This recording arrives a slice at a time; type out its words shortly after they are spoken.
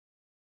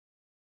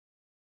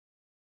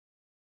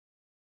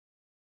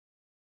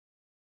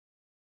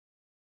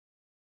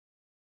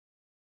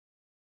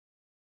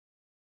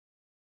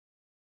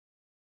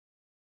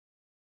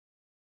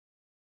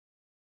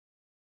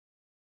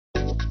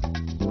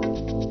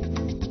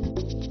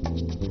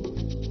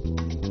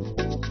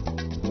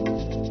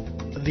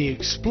The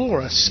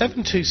Explorer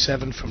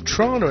 727 from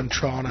Thrane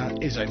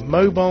Thrane is a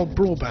mobile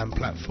broadband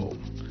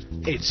platform.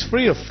 It's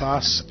free of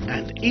fuss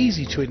and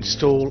easy to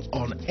install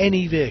on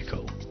any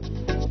vehicle.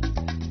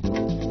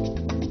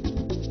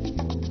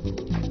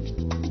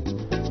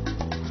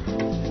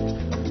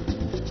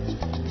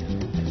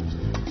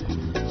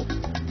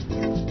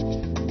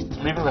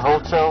 Leaving the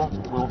hotel,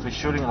 we will be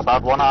shooting in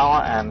about 1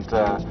 hour, and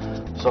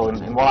so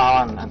in 1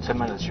 hour and 10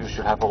 minutes you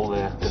should have all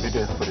the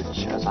video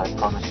footage as I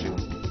promised you.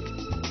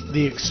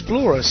 The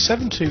Explorer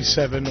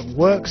 727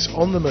 works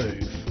on the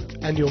move,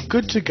 and you're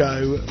good to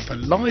go for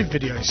live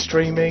video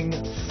streaming,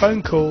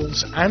 phone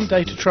calls and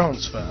data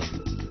transfer,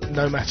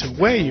 no matter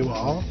where you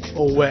are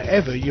or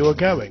wherever you are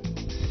going.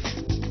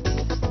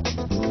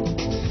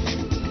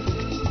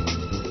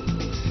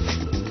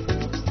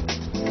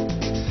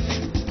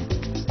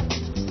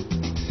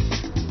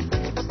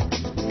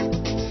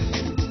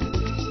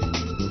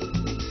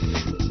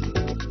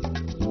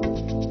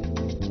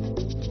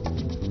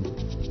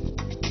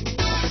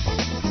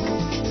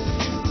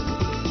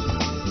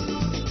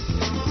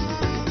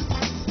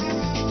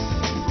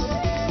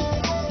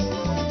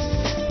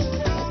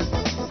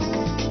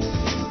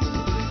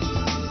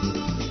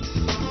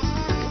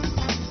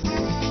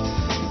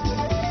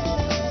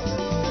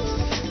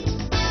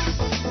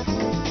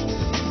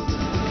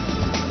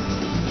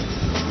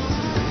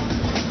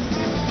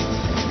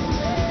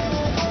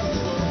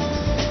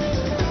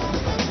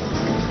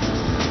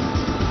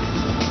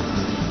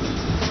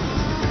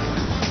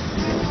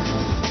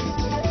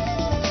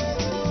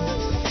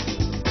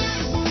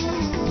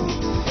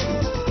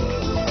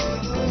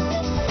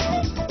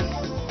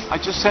 I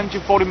just sent you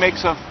 40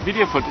 megs of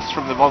video footage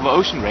from the Volvo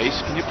Ocean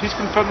race. Can you please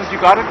confirm that you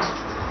got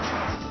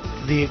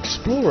it? The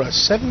Explorer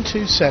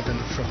 727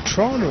 from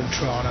Thrane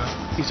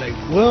Thrane is a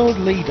world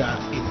leader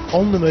in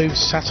on-the-move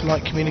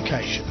satellite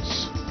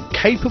communications,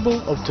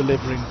 capable of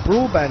delivering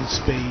broadband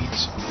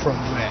speeds from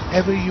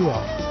wherever you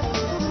are.